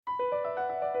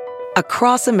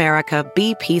Across America,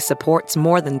 BP supports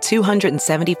more than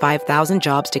 275,000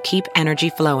 jobs to keep energy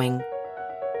flowing.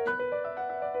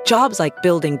 Jobs like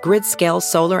building grid-scale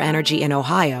solar energy in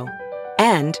Ohio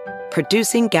and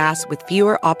producing gas with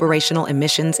fewer operational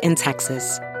emissions in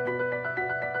Texas.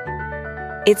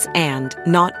 It's and,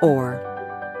 not or.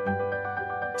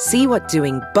 See what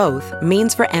doing both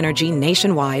means for energy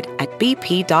nationwide at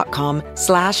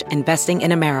bp.com/investing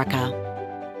in America.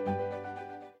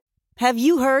 Have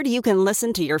you heard you can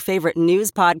listen to your favorite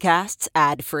news podcasts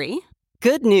ad-free?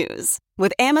 Good news.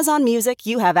 With Amazon Music,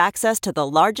 you have access to the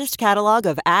largest catalog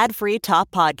of ad-free top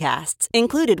podcasts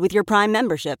included with your Prime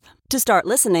membership. To start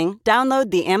listening, download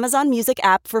the Amazon Music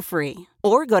app for free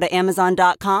or go to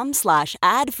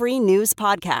amazon.com/ad-free news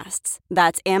podcasts.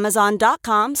 That's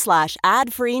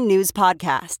amazon.com/ad-free news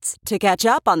podcasts to catch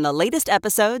up on the latest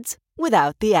episodes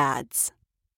without the ads.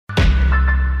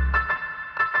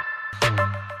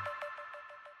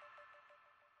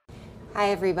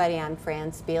 Hi, everybody. I'm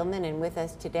Fran Spielman, and with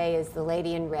us today is the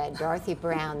lady in red, Dorothy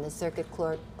Brown, the circuit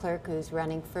clerk who's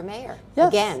running for mayor. Yes.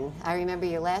 Again, I remember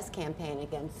your last campaign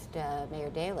against Mayor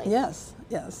Daley. Yes,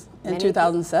 in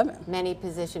 2007. Many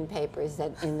position papers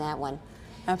in that one.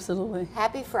 Absolutely.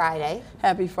 Happy Friday.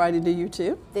 Happy Friday to you,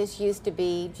 too. This used to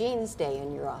be Jeans Day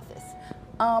in your office.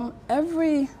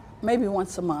 Maybe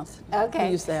once a month. Okay.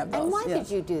 We used to have those. And why did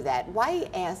you do that? Why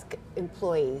ask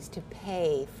employees to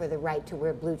pay for the right to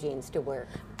wear blue jeans to work?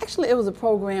 Actually, it was a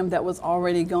program that was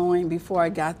already going before I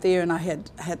got there, and I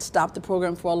had stopped the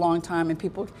program for a long time, and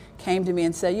people came to me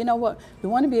and said, you know what, we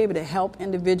want to be able to help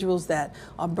individuals that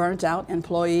are burnt out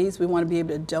employees. We want to be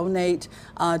able to donate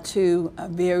to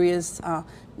various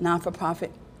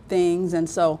non-for-profit things, and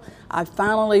so I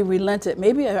finally relented,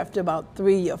 maybe after about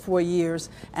 3 or 4 years,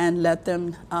 and let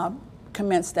them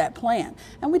commence that plan.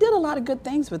 And we did a lot of good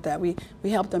things with that. We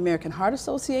helped the American Heart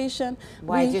Association.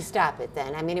 Why did you stop it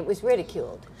then? I mean, it was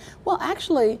ridiculed. Well,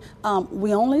 actually,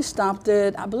 we only stopped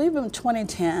it, I believe, in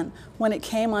 2010 when it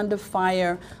came under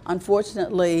fire,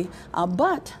 unfortunately.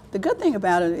 But the good thing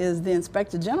about it is the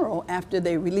Inspector General, after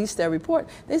they released their report,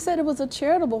 they said it was a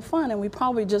charitable fund, and we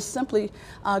probably just simply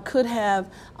could have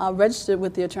registered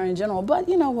with the Attorney General. But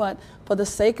you know what? For the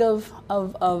sake of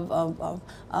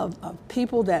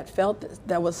people that felt that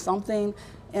there was something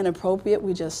inappropriate,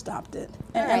 we just stopped it.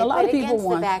 And a lot of people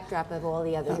want. Against the backdrop of all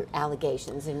the other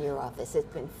allegations in your office,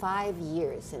 it's been 5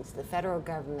 years since the federal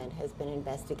government has been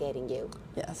investigating you.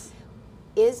 Yes.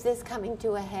 Is this coming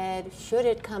to a head? Should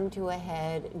it come to a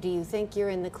head? Do you think you're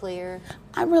in the clear?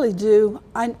 I really do.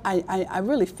 I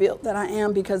really feel that I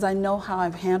am, because I know how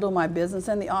I've handled my business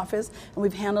in the office, and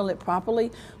we've handled it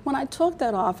properly. When I took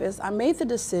that office, I made the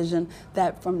decision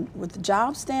that with the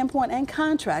job standpoint and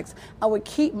contracts, I would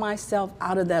keep myself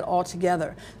out of that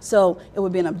altogether. So it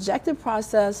would be an objective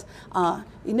process.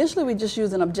 Initially, we just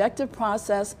used an objective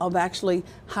process of actually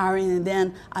hiring, and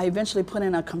then I eventually put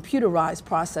in a computerized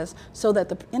process so that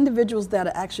the individuals that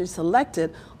are actually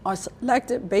selected are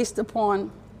selected based upon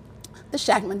the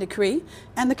Shackman Decree,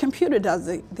 and the computer does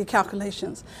the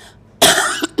calculations.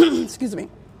 Excuse me.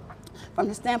 From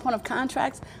the standpoint of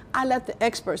contracts, I let the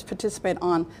experts participate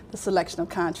on the selection of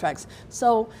contracts.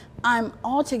 So I'm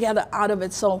altogether out of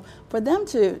it. So for them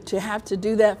to have to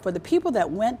do that, for the people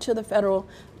that went to the federal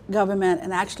government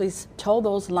and actually told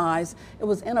those lies, it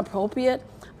was inappropriate.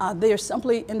 They are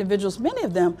simply individuals, many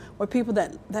of them were people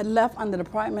that left under the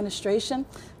prior administration,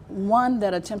 one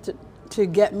that attempted to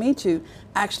get me to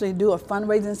actually do a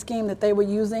fundraising scheme that they were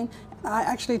using. I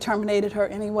actually terminated her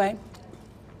anyway.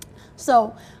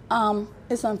 So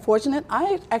it's unfortunate.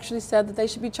 I actually said that they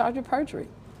should be charged with perjury.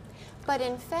 But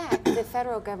in fact, the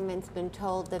federal government's been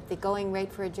told that the going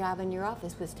rate for a job in your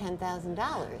office was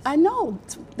 $10,000. I know.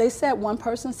 They said, one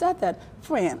person said that.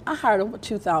 Fran, I hired over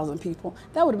 2,000 people.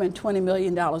 That would have been $20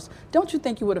 million. Don't you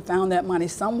think you would have found that money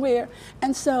somewhere?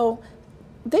 And so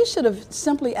they should have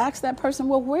simply asked that person,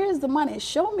 well, where is the money?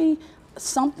 Show me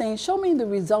something. Show me the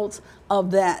results of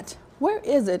that. Where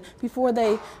is it, before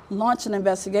they launch an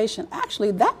investigation? Actually,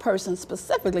 that person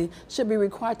specifically should be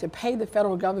required to pay the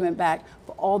federal government back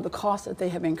for all the costs that they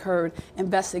have incurred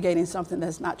investigating something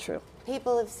that's not true.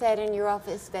 People have said in your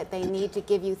office that they need to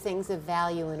give you things of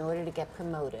value in order to get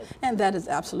promoted. And that is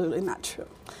absolutely not true.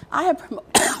 I have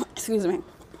excuse me.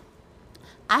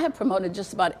 I have promoted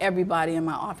just about everybody in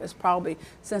my office, probably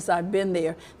since I've been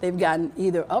there. They've gotten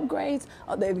either upgrades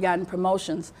or they've gotten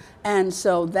promotions. And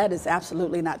so that is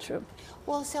absolutely not true.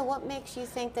 Well, so what makes you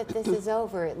think that this is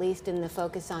over, at least in the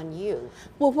focus on you?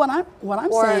 Well, what I'm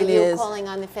or saying are you is, calling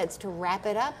on the feds to wrap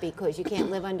it up because you can't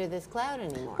live under this cloud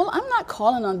anymore? well, I'm not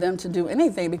calling on them to do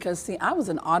anything because, see, I was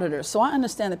an auditor, so I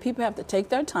understand that people have to take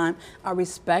their time. I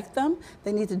respect them.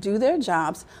 They need to do their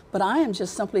jobs, but I am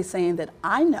just simply saying that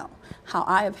I know how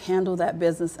I have handled that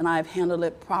business and I have handled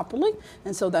it properly,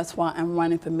 and so that's why I'm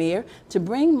running for mayor, to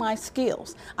bring my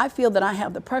skills. I feel that I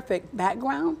have the perfect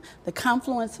background, the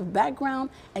confluence of background,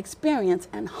 experience,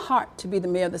 and heart to be the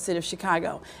mayor of the city of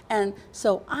Chicago. And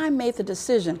so I made the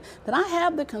decision that I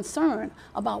have the concern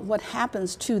about what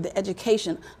happens to the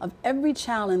education of every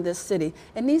child in this city.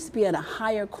 It needs to be at a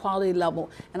higher quality level,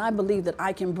 and I believe that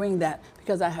I can bring that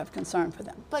because I have concern for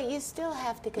them. But you still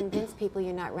have to convince people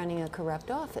you're not running a corrupt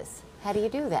office. How do you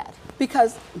do that?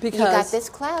 Because you got this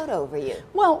cloud over you.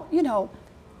 Well, you know,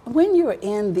 when you're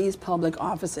in these public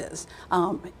offices,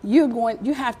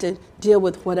 you have to deal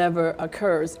with whatever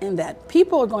occurs in that.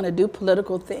 People are going to do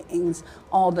political things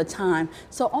all the time.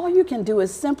 So all you can do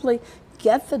is simply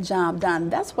get the job done.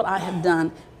 That's what I have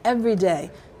done every day.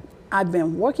 I've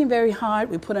been working very hard.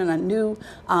 We put in a new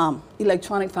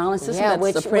electronic filing system at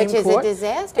the Supreme Which is Court. a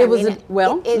disaster. It was it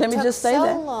let me just say took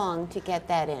that. so long to get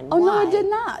that in. Oh, Why? no, it did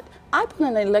not. I put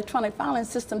in an electronic filing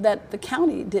system that the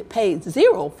county paid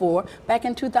zero for back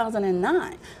in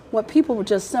 2009. What people were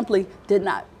just simply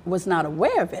was not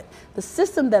aware of it. The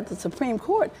system that the Supreme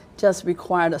Court just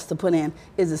required us to put in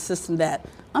is a system that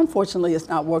unfortunately is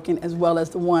not working as well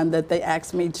as the one that they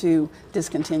asked me to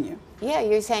discontinue. Yeah,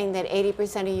 you're saying that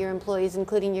 80% of your employees,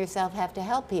 including yourself, have to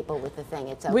help people with the thing.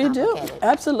 It's so we complicated. do,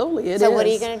 absolutely, it is. So what are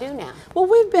you going to do now? Well,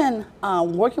 we've been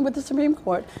working with the Supreme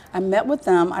Court. I met with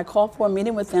them. I called for a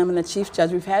meeting with them and the Chief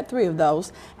Judge. We've had 3 of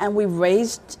those, and we've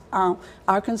raised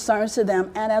our concerns to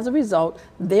them, and as a result,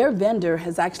 their vendor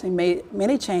has actually made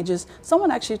many changes.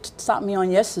 Someone actually stopped me on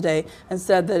yesterday and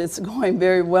said that it's going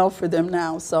very well for them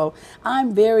now. So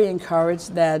I'm very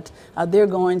encouraged that they're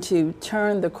going to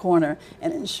turn the corner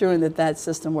and ensuring that that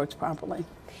system works properly.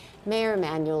 Mayor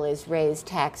Emanuel has raised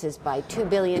taxes by $2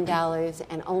 billion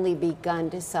and only begun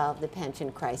to solve the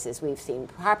pension crisis. We've seen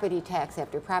property tax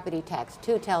after property tax,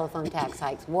 2 telephone tax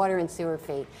hikes, water and sewer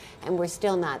fee, and we're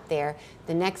still not there.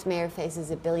 The next mayor faces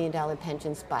a $1 billion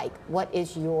pension spike. What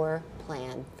is your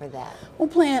plan for that? Well,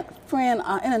 Fran,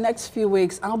 in the next few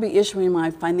weeks, I'll be issuing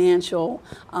my financial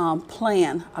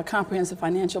plan, a comprehensive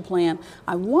financial plan.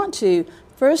 I want to,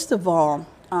 first of all,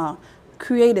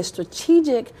 create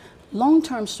a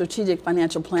long-term strategic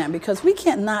financial plan, because we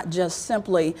cannot just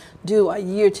simply do a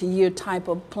year-to-year type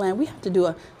of plan. We have to do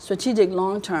a strategic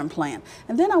long-term plan.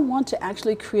 And then I want to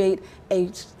actually create a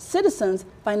Citizens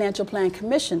Financial Plan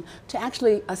Commission to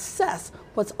actually assess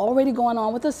what's already going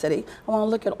on with the city. I want to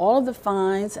look at all of the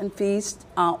fines and fees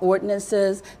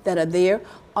ordinances that are there.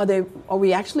 Are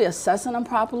we actually assessing them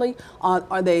properly?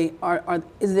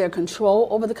 Is there control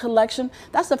over the collection?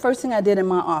 That's the first thing I did in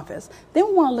my office. Then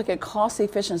we want to look at cost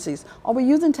efficiencies. Are we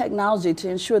using technology to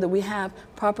ensure that we have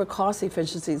proper cost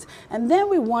efficiencies? And then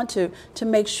we want to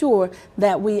make sure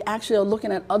that we actually are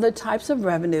looking at other types of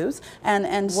revenues.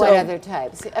 And so, what other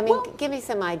types? I mean, give me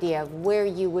some idea of where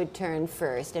you would turn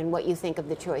first and what you think of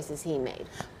the choices he made.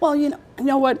 Well, you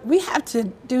know what? We have to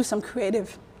do some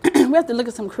creative. We have to look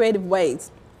at some creative ways.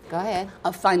 Go ahead.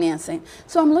 Of financing.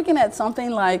 So I'm looking at something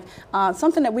like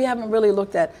something that we haven't really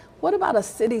looked at. What about a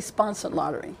city-sponsored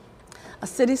lottery? A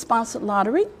city-sponsored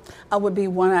lottery would be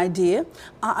one idea.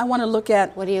 I want to look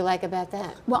at. What do you like about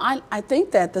that? Well, I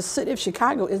think that the city of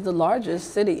Chicago is the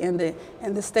largest city in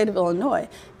the state of Illinois,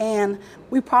 and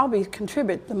we probably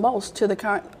contribute the most to the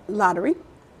current lottery.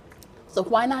 So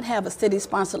why not have a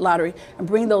city-sponsored lottery and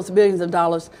bring those billions of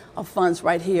dollars of funds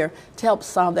right here to help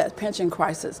solve that pension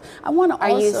crisis? I want to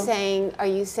also. Are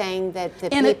you saying that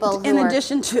the in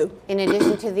addition to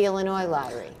the Illinois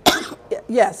lottery?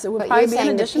 Yes, it would probably be in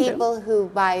addition to. But you're saying the people who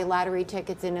buy lottery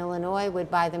tickets in Illinois would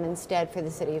buy them instead for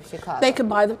the city of Chicago? They could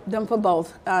buy them for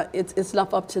both. It's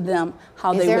left up to them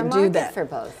how they would do that. Is there a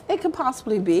market for both? It could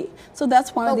possibly be. So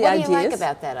that's one of the ideas. What do you like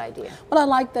about that idea? Well, I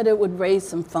like that it would raise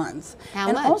some funds.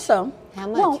 How much? Also, how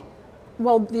much?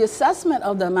 Well, the assessment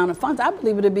of the amount of funds, I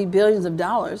believe it would be billions of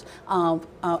dollars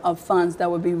of funds that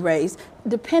would be raised,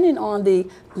 depending on the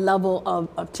level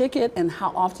of ticket and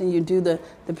how often you do the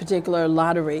particular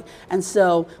lottery. And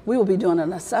so we will be doing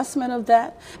an assessment of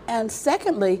that. And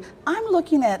secondly, I'm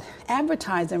looking at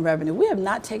advertising revenue. We have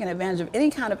not taken advantage of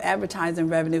any kind of advertising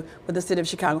revenue with the city of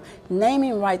Chicago.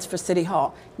 Naming rights for City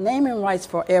Hall, naming rights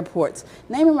for airports,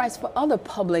 naming rights for other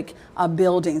public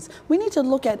buildings. We need to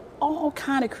look at all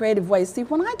kind of creative ways. See,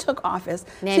 when I took office,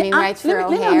 naming rights for O'Hare,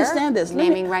 let me understand this.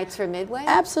 Naming rights for Midway.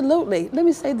 Absolutely. Let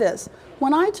me say this.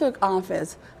 When I took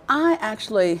office, I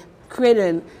actually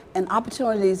created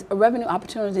a revenue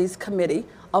opportunities committee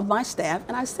of my staff,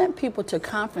 and I sent people to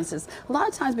conferences. A lot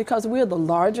of times, because we're the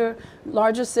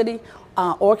larger city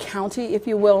or county, if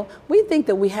you will, we think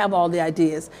that we have all the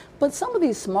ideas. But some of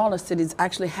these smaller cities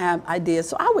actually have ideas.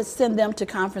 So I would send them to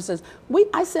conferences.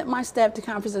 I sent my staff to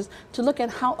conferences to look at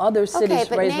how other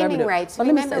cities raise revenue. Naming rights.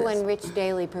 Remember when Rich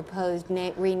Daley proposed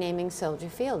renaming Soldier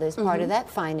Field as part of that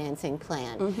financing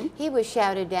plan? He was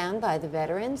shouted down by the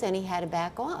veterans, and he had to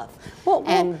back off.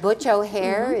 And Butch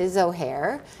O'Hare is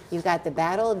O'Hare. You've got the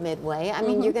Battle of Midway. I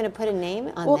mean, you're going to put a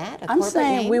name on that? I'm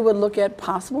saying we would look at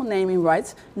possible naming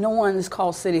rights. No one is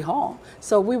called City Hall,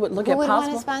 so we would look at possible. Who would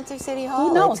want to sponsor City Hall?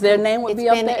 Who knows? Their name would be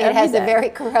up there every day. It has a very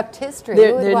corrupt history.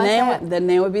 Their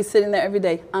name would be sitting there every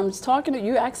day. I'm just talking to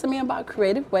you, asking me about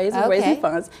creative ways of raising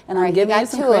funds, and I'm giving you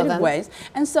some creative ways.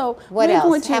 And so, what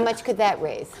else? How much could that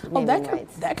raise?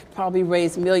 That could probably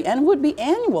raise millions, and it would be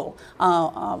annual,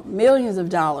 millions of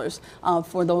dollars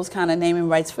for those kind of naming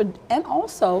rights, and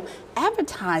also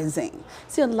advertising.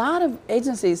 See, a lot of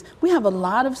agencies, we have a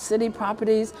lot of city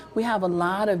properties, we have a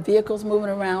lot of vehicles moving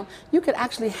around. You could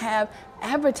actually have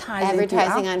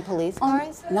advertising on police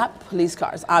cars? Not police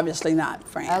cars, obviously not,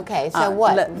 Fran. Okay, so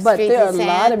what? But there are a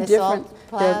lot of different.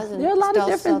 There are a lot of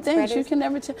different things you can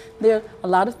never tell. There are a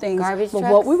lot of things. Garbage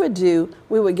trucks? What we would do,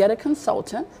 we would get a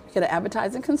consultant, get an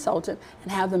advertising consultant,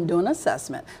 and have them do an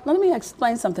assessment. Now, let me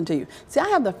explain something to you. See, I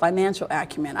have the financial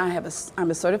acumen. I'm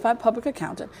a certified public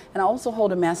accountant, and I also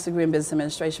hold a master's degree in business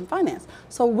administration finance.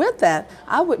 So with that,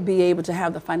 I would be able to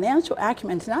have the financial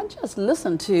acumen to not just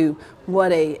listen to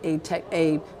what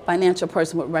a financial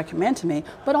person would recommend to me,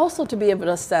 but also to be able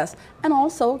to assess and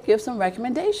also give some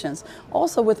recommendations.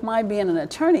 Also, with my being an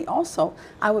attorney, also,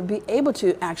 I would be able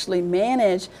to actually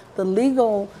manage the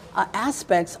legal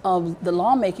aspects of the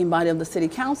lawmaking body of the city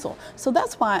council. So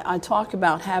that's why I talk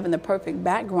about having the perfect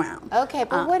background. Okay,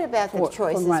 but what about the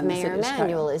choices Mayor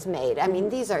Emanuel has made? I mean,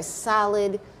 these are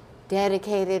solid,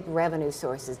 dedicated revenue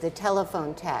sources. The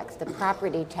telephone tax, the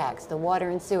property tax, the water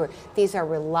and sewer, these are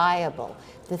reliable.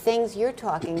 The things you're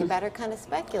talking about are kind of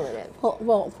speculative.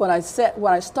 Well, what I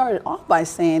started off by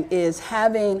saying is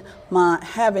having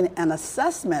an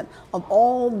assessment of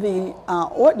all the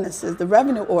ordinances, the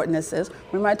revenue ordinances.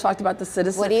 Remember, I talked about the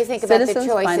citizens. What do you think about the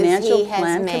choices he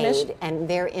has made and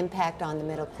their impact on the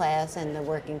middle class and the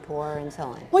working poor and so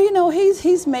on? Well, you know,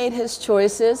 he's made his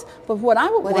choices, but what I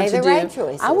would want to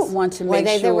do, I would want to make sure. Were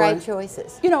they the right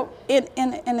choices? You know,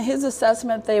 in his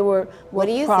assessment, they were what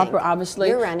do you proper, think? Obviously.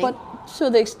 You're running. But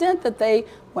to the extent that they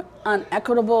were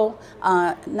unequitable,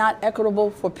 not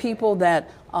equitable for people that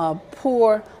are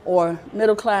poor or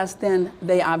middle class, then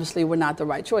they obviously were not the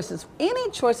right choices.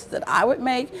 Any choices that I would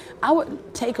make, I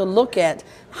would take a look at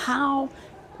how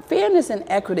fairness and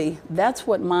equity, that's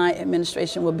what my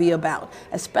administration will be about,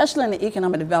 especially in the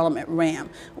economic development realm.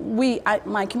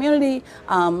 My community,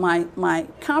 my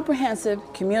comprehensive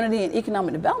community and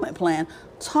economic development plan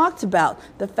talked about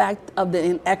the fact of the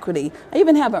inequity. I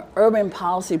even have an urban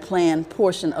policy plan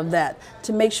portion of that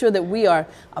to make sure that we are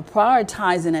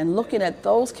prioritizing and looking at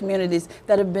those communities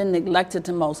that have been neglected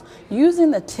the most,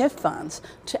 using the TIF funds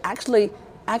to actually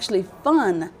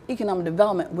fund economic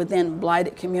development within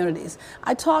blighted communities.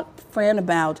 I talked, Fran,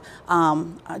 about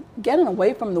getting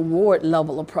away from the ward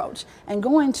level approach and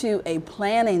going to a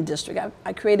planning district.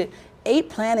 I created 8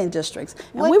 planning districts.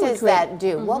 And what does that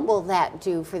do? What will that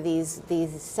do for these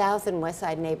South and West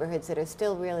Side neighborhoods that are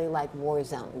still really like war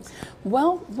zones?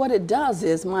 Well, what it does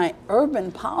is my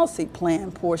urban policy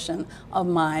plan portion of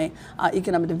my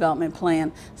economic development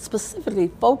plan specifically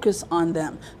focus on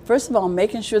them. First of all,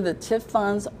 making sure that TIF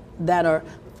funds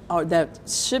that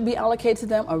should be allocated to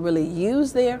them are really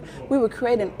used there. We would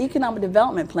create an economic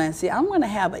development plan. See, I'm going to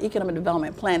have an economic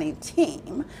development planning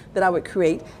team that I would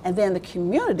create, and then the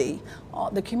community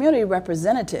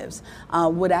representatives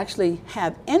would actually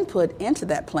have input into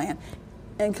that plan,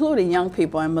 including young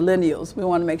people and millennials. We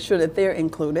want to make sure that they're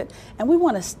included, and we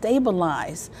want to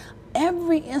stabilize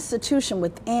every institution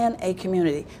within a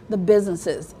community, the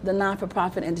businesses, the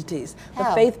non-for-profit entities, the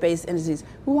faith-based entities.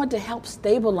 We want to help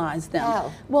stabilize them.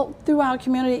 How? Well, through our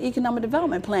community economic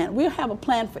development plan. We'll have a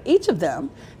plan for each of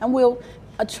them, and we'll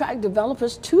attract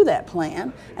developers to that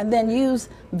plan, and then use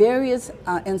various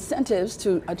incentives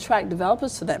to attract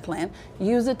developers to that plan,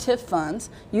 use the TIF funds,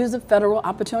 use the federal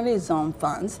opportunity zone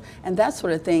funds, and that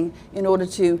sort of thing in order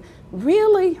to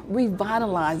really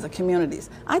revitalize the communities.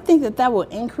 I think that that will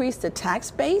increase the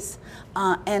tax base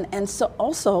and so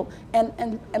also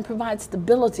and provide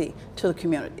stability to the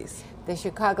communities. The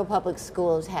Chicago Public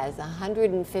Schools has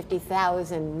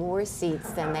 150,000 more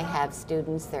seats than they have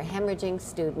students. They're hemorrhaging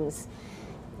students.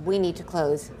 We need to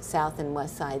close South and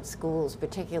West Side schools,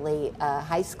 particularly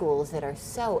high schools that are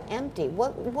so empty.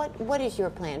 What is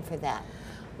your plan for that?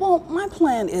 Well, my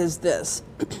plan is this.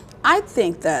 I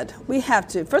think that we have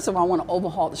to, first of all, I want to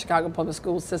overhaul the Chicago Public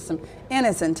School system in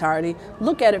its entirety,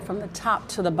 look at it from the top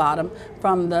to the bottom,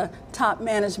 from the top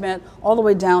management all the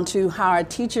way down to how our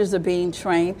teachers are being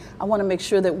trained. I want to make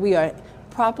sure that we are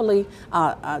properly,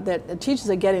 that the teachers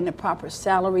are getting the proper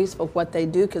salaries for what they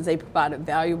do because they provide a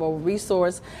valuable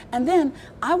resource. And then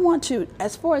I want to,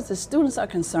 as far as the students are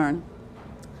concerned,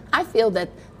 I feel that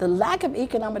the lack of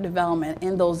economic development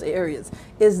in those areas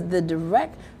is the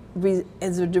direct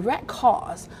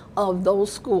cause of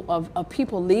those of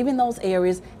people leaving those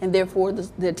areas and therefore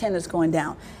the attendance going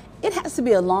down. It has to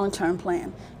be a long-term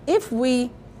plan. If we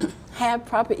have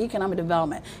proper economic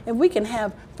development, if we can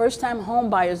have first-time home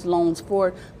buyers loans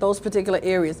for those particular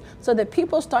areas so that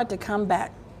people start to come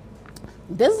back,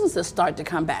 businesses start to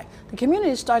come back, the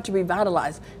communities start to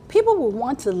revitalize, people will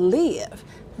want to live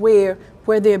where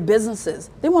there are businesses.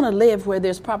 They want to live where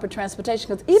there's proper transportation.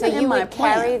 Because even in my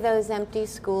plan, so you would carry those empty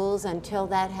schools until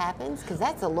that happens? Because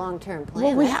that's a long-term plan.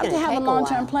 Well, we have to have a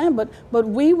long-term plan, but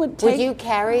we would take... Would you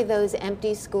carry those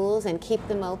empty schools and keep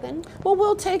them open? Well,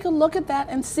 we'll take a look at that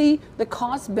and see the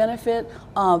cost benefit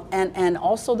of and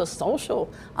also the social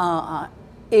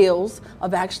ills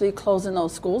of actually closing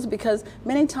those schools, because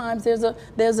many times there's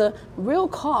a real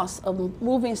cost of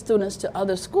moving students to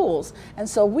other schools, and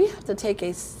so we have to take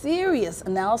a serious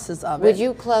analysis of it. Would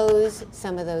you close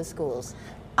some of those schools?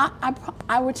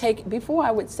 I would take, before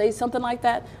I would say something like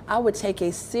that, I would take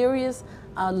a serious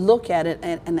look at it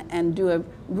and do a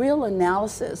real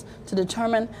analysis to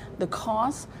determine the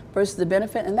cost versus the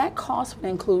benefit, and that cost would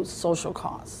include social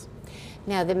costs.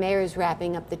 Now, the mayor is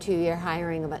wrapping up the 2-year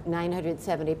hiring of about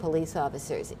 970 police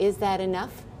officers. Is that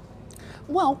enough?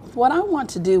 Well, what I want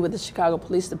to do with the Chicago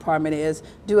Police Department is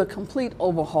do a complete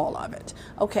overhaul of it.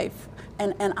 Okay,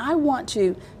 and I want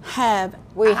to have...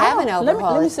 We have an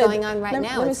overhaul. It's going on right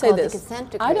now. It's called the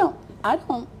consent decree. I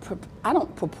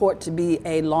don't purport to be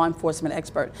a law enforcement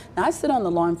expert. Now, I sit on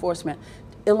the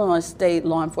Illinois State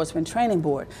Law Enforcement Training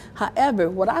Board. However,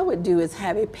 what I would do is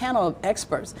have a panel of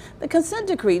experts. The consent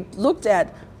decree looked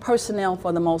at personnel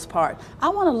for the most part. I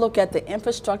want to look at the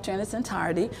infrastructure in its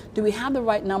entirety. Do we have the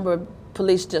right number of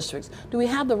police districts? Do we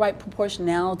have the right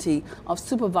proportionality of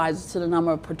supervisors to the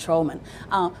number of patrolmen?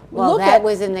 Well, that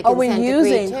was in the consent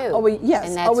decree too.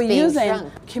 Are we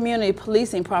using community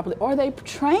policing properly? Are they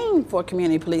trained for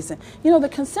community policing? You know, the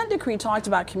consent decree talked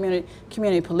about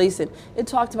community policing. It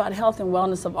talked about health and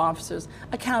wellness of officers,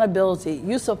 accountability,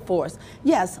 use of force.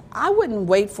 Yes, I wouldn't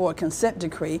wait for a consent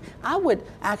decree. I would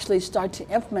actually start to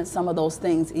implement some of those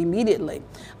things immediately.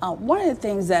 One of the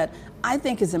things that I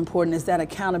think is important is that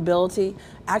accountability,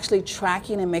 actually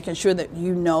tracking and making sure that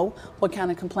you know what kind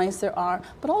of complaints there are,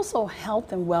 but also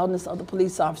health and wellness of the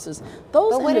police officers.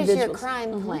 Those but what individuals, is your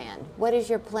crime plan? What is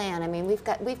your plan? I mean, we've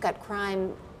got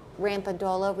crime rampant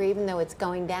all over, even though it's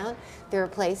going down. There are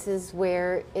places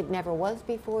where it never was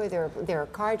before. There are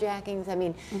carjackings. I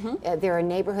mean, there are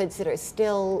neighborhoods that are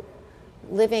still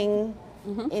living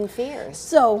in fear.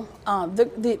 So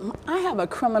I have a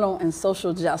criminal and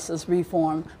social justice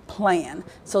reform plan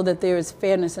so that there is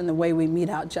fairness in the way we mete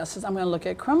out justice. I'm going to look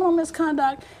at criminal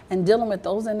misconduct and dealing with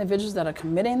those individuals that are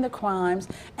committing the crimes,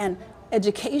 and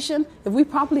education. If we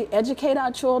properly educate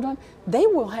our children, they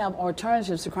will have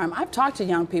alternatives to crime. I've talked to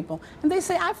young people and they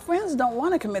say our friends don't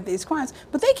want to commit these crimes,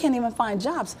 but they can't even find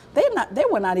jobs. They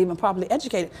were not even properly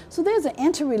educated. So there's an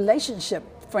interrelationship,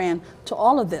 Fran, to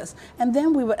all of this. And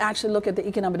then we would actually look at the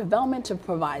economic development to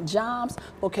provide jobs,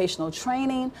 vocational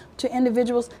training to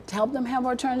individuals to help them have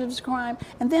alternatives to crime.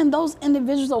 And then those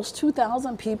individuals, those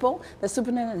 2,000 people that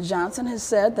Superintendent Johnson has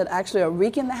said that actually are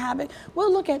wreaking the havoc,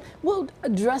 we'll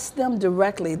address them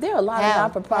directly. There are a lot of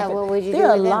not-for-profit, there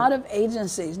are a lot of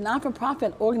agencies,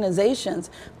 not-for-profit organizations,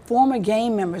 former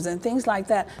gang members and things like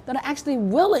that that are actually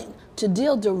willing to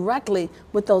deal directly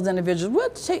with those individuals.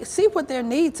 We'll see what their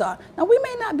needs are. Now, we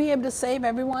may not be able to save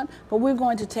everyone, but we're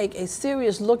going to take a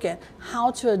serious look at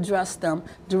how to address them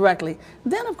directly.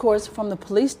 Then, of course, from the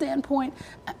police standpoint,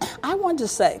 I want to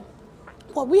say,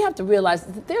 what we have to realize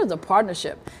is that there's a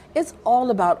partnership. It's all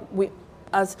about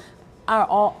us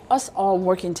all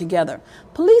working together.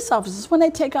 Police officers, when they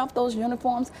take off those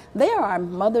uniforms, they are our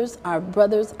mothers, our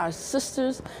brothers, our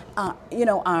sisters,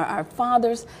 our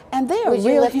fathers, and they are real human beings.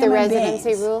 Would you lift the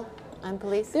residency rule? on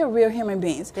police? They're real human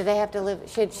beings. Do they have to live?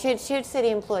 Should city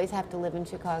employees have to live in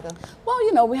Chicago? Well,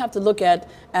 you know, we have to look at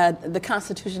the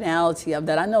constitutionality of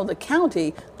that. I know the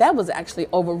county, that was actually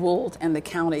overruled in the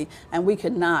county, and we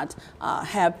could not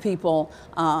have people,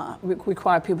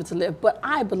 require people to live. But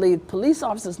I believe police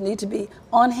officers need to be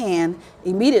on hand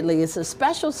immediately. It's a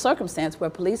special circumstance where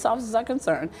police officers are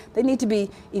concerned. They need to be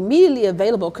immediately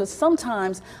available, because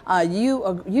sometimes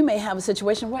you may have a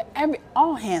situation where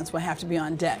all hands will have to be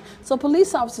on deck. So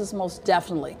police officers most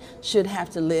definitely should have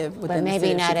to live within the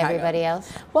city of Chicago. But maybe not everybody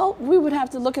else? Well, we would have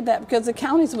to look at that, because the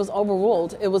counties was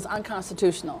overruled. It was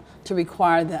unconstitutional to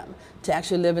require them to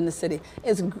actually live in the city.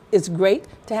 It's great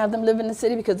to have them live in the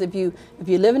city, because if you're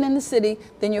living in the city,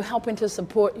 then you're helping to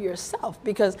support yourself,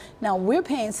 because now we're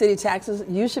paying city taxes.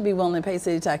 You should be willing to pay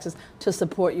city taxes to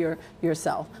support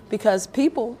yourself, because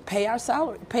people pay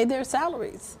their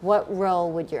salaries. What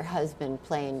role would your husband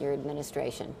play in your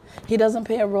administration? He doesn't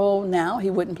play a role now.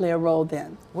 He wouldn't play a role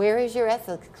then. Where is your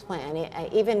ethics plan?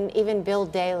 Even Bill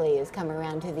Daley has come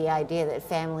around to the idea that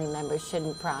family members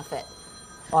shouldn't profit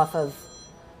off of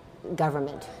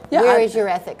government. Yeah, Where is your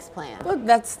ethics plan? Well,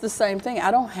 that's the same thing.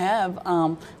 I don't have.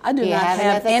 I do you not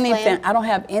have any. I don't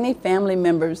have any family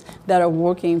members that are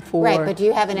working for. Right, but do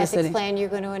you have an ethics city. plan you're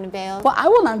going to unveil? Well, I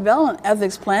will unveil an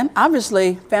ethics plan.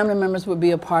 Obviously, family members would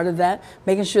be a part of that,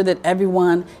 making sure that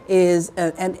everyone is,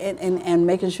 and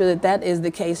making sure that that is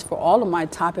the case for all of my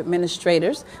top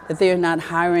administrators, that they are not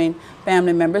hiring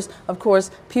family members. Of course,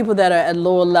 people that are at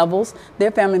lower levels,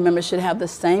 their family members should have the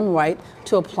same right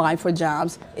to apply for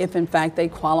jobs if in fact they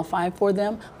qualify for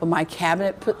them. But my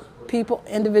cabinet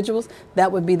individuals,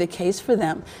 that would be the case for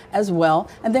them as well.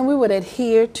 And then we would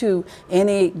adhere to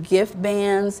any gift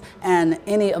bans and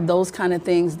any of those kind of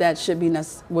things that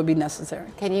would be necessary.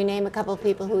 Can you name a couple of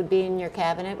people who would be in your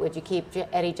cabinet? Would you keep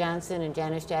Eddie Johnson and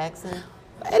Janice Jackson?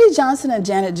 Eddie Johnson and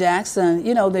Janet Jackson,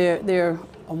 you know, they're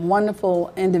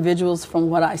wonderful individuals from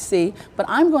what I see, but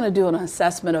I'm going to do an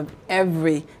assessment of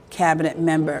every cabinet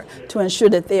member to ensure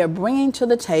that they are bringing to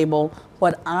the table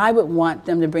what I would want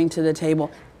them to bring to the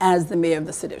table as the mayor of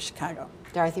the city of Chicago.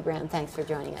 Dorothy Brown, thanks for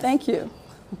joining us. Thank you.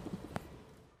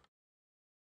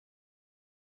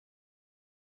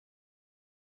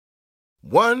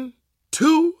 One,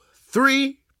 2,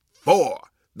 3, 4.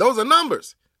 Those are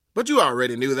numbers, but you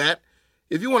already knew that.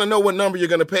 If you want to know what number you're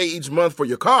going to pay each month for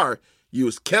your car,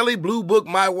 use Kelly Blue Book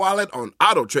My Wallet on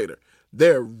Auto Trader.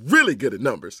 They're really good at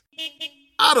numbers.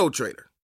 Auto Trader.